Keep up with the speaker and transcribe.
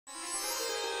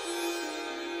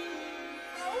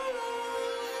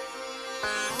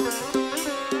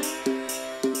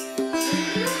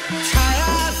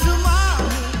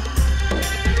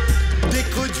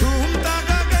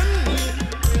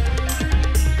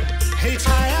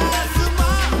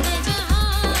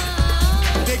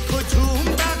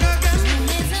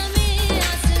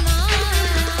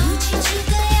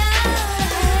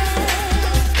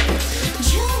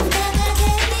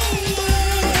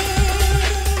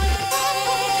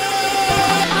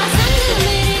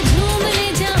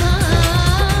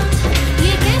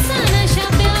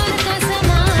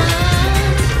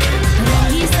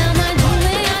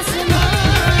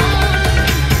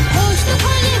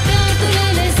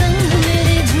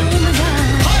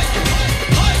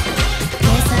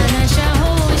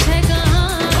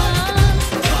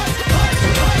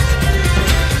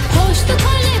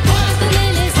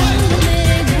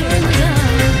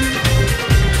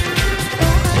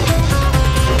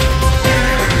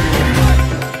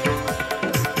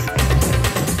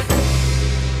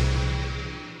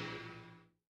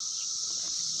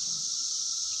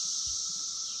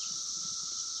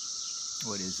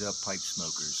is up, pipe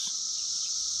smokers?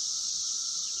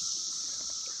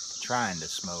 Trying to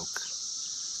smoke.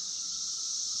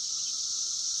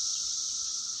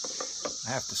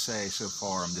 I have to say, so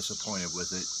far I'm disappointed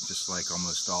with it, just like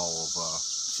almost all of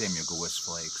Samuel Gawis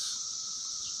flakes.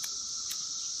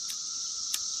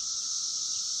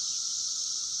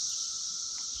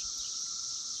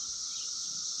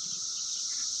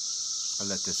 I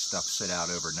let this stuff sit out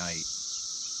overnight.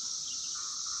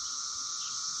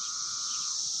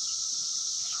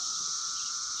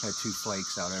 Had 2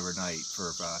 flakes out overnight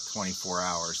for 24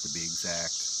 hours to be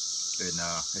exact. And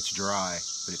it's dry,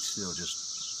 but it still just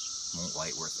won't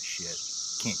light worth a shit.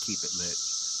 Can't keep it lit.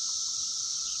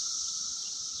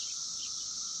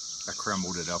 I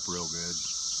crumbled it up real good.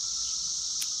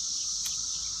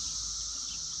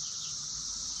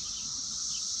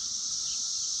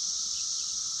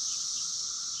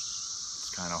 It's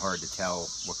kind of hard to tell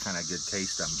what kind of good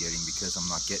taste I'm getting because I'm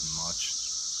not getting much.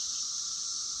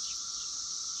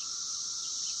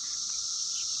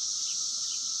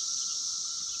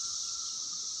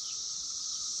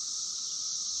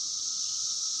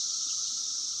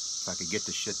 If I could get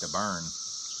the shit to burn,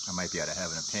 I might be able to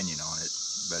have an opinion on it.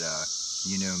 But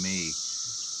you know me,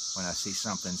 when I see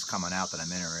something's coming out that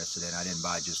I'm interested in, I didn't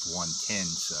buy just 1 tin,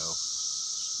 so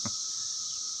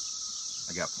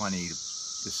I got plenty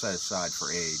to set aside for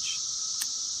age.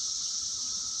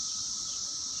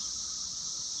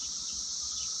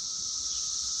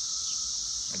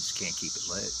 I just can't keep it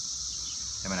lit.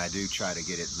 And when I do try to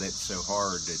get it lit so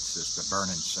hard, it's just the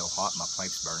burning so hot, my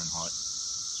pipe's burning hot.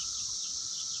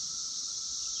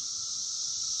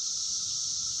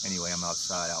 Anyway, I'm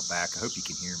outside, out back. I hope you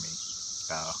can hear me.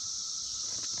 I'm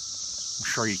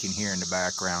sure you can hear in the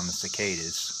background the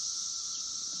cicadas.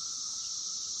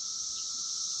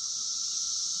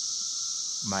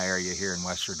 My area here in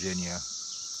West Virginia,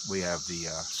 we have the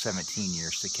 17-year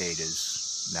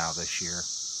cicadas now this year.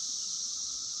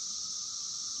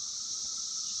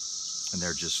 And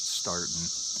they're just starting.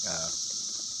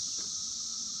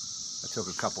 I took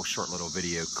a couple short little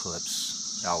video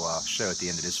clips I'll show at the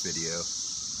end of this video.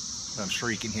 I'm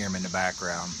sure you can hear them in the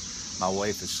background. My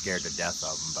wife is scared to death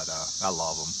of them, but I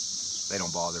love them. They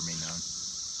don't bother me none.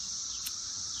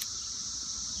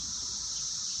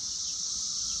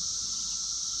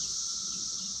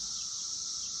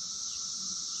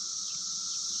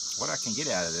 What I can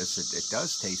get out of this, it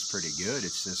does taste pretty good.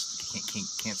 It's just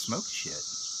can't smoke shit.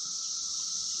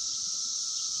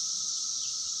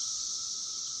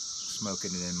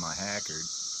 Smoking it in my Hackard,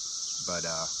 but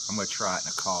I'm gonna try it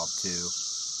in a cob too.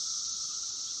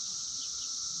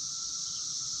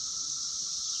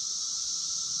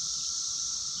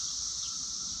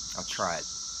 I'll try it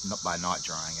by not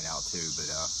drying it out too, but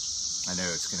I know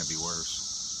it's going to be worse.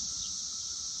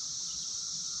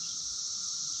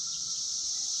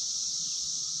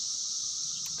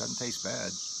 Doesn't taste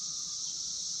bad.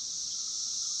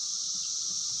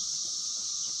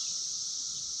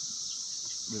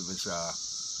 It was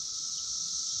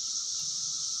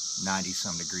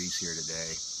 90-some degrees here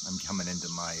today. I'm coming into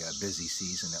my busy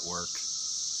season at work.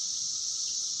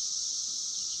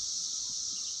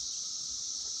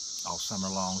 All summer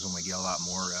long is when we get a lot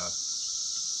more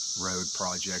road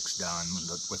projects done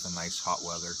with the nice hot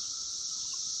weather.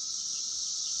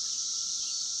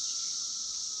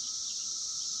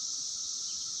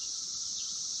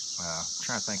 I'm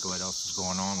trying to think of what else is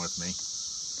going on with me.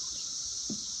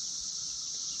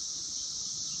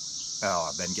 Oh,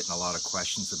 I've been getting a lot of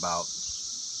questions about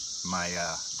my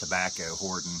tobacco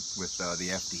hoarding with the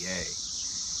FDA.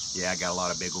 Yeah, I got a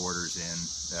lot of big orders in.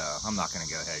 I'm not going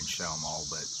to go ahead and show them all,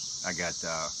 but I got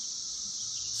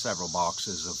several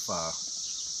boxes of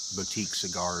boutique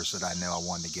cigars that I know I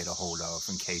wanted to get a hold of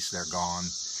in case they're gone.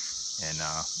 And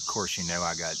of course, you know,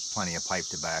 I got plenty of pipe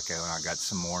tobacco, and I got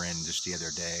some more in just the other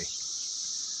day.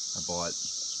 I bought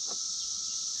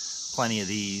plenty of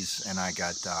these, and I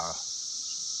got,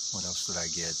 what else did I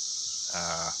get?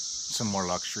 Some more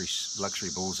luxury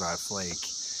bullseye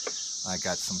flake. I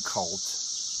got some Cult,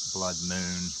 Blood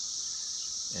Moon,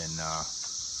 and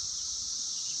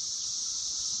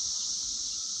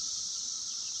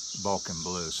Balkan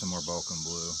Blue, some more Balkan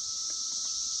Blue.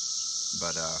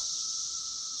 But I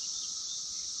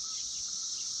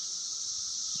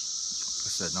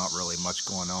said not really much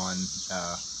going on.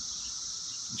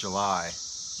 July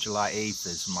 8th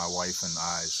is my wife and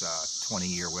I's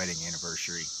 20-year wedding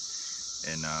anniversary,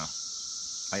 and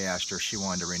I asked her if she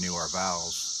wanted to renew our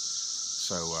vows.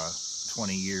 So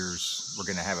 20 years, we're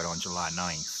going to have it on July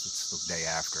 9th. It's the day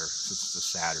after, so it's a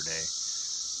Saturday.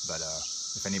 But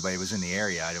if anybody was in the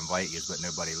area, I'd invite you, but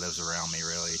nobody lives around me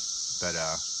really. But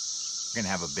we're going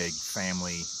to have a big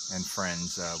family and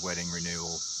friends wedding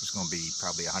renewal. There's going to be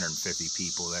probably 150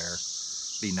 people there.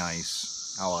 Be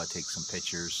nice. I'll take some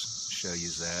pictures, show you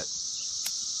that.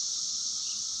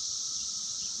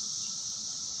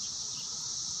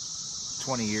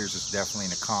 "20 years is definitely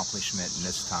an accomplishment in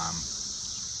this time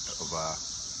of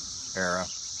era.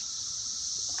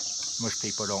 Most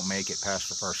people don't make it past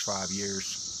the first 5 years.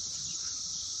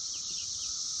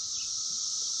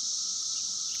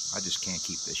 I just can't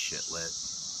keep this shit lit.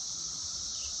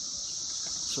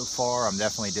 So far, I'm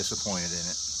definitely disappointed in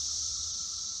it.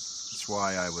 That's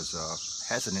why I was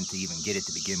hesitant to even get it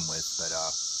to begin with, but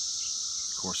of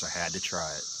course I had to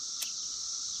try it.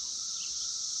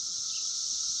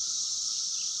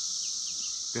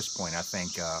 At this point, I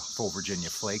think full Virginia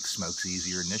Flake smokes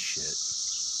easier than this shit.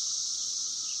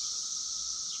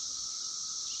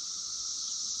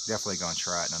 Definitely gonna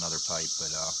try it in another pipe,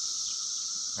 but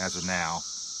as of now,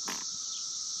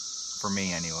 for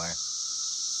me anyway,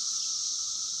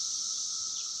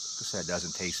 like I said, it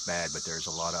doesn't taste bad, but there's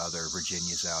a lot of other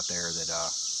Virginias out there that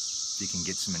you can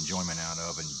get some enjoyment out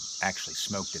of and actually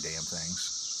smoke the damn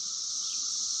things.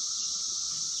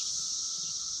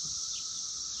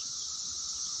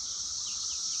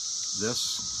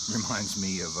 This reminds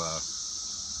me of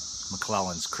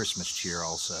McClellan's Christmas cheer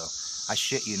also. I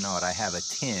shit you not, I have a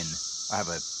tin. I have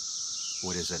a,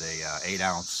 what is it, a 8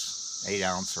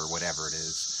 ounce or whatever it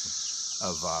is,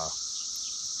 of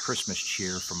Christmas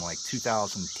cheer from like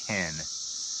 2010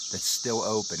 that's still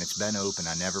open. It's been open.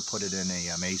 I never put it in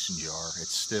a mason jar.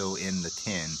 It's still in the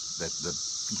tin, the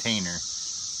container,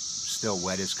 still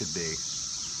wet as could be.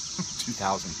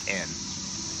 2010.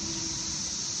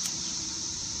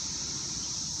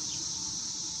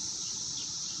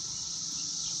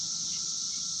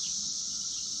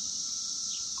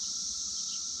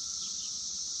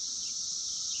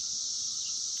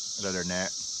 Other than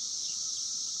that,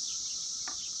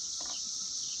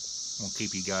 won't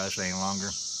keep you guys any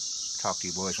longer. Talk to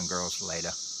you boys and girls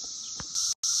later.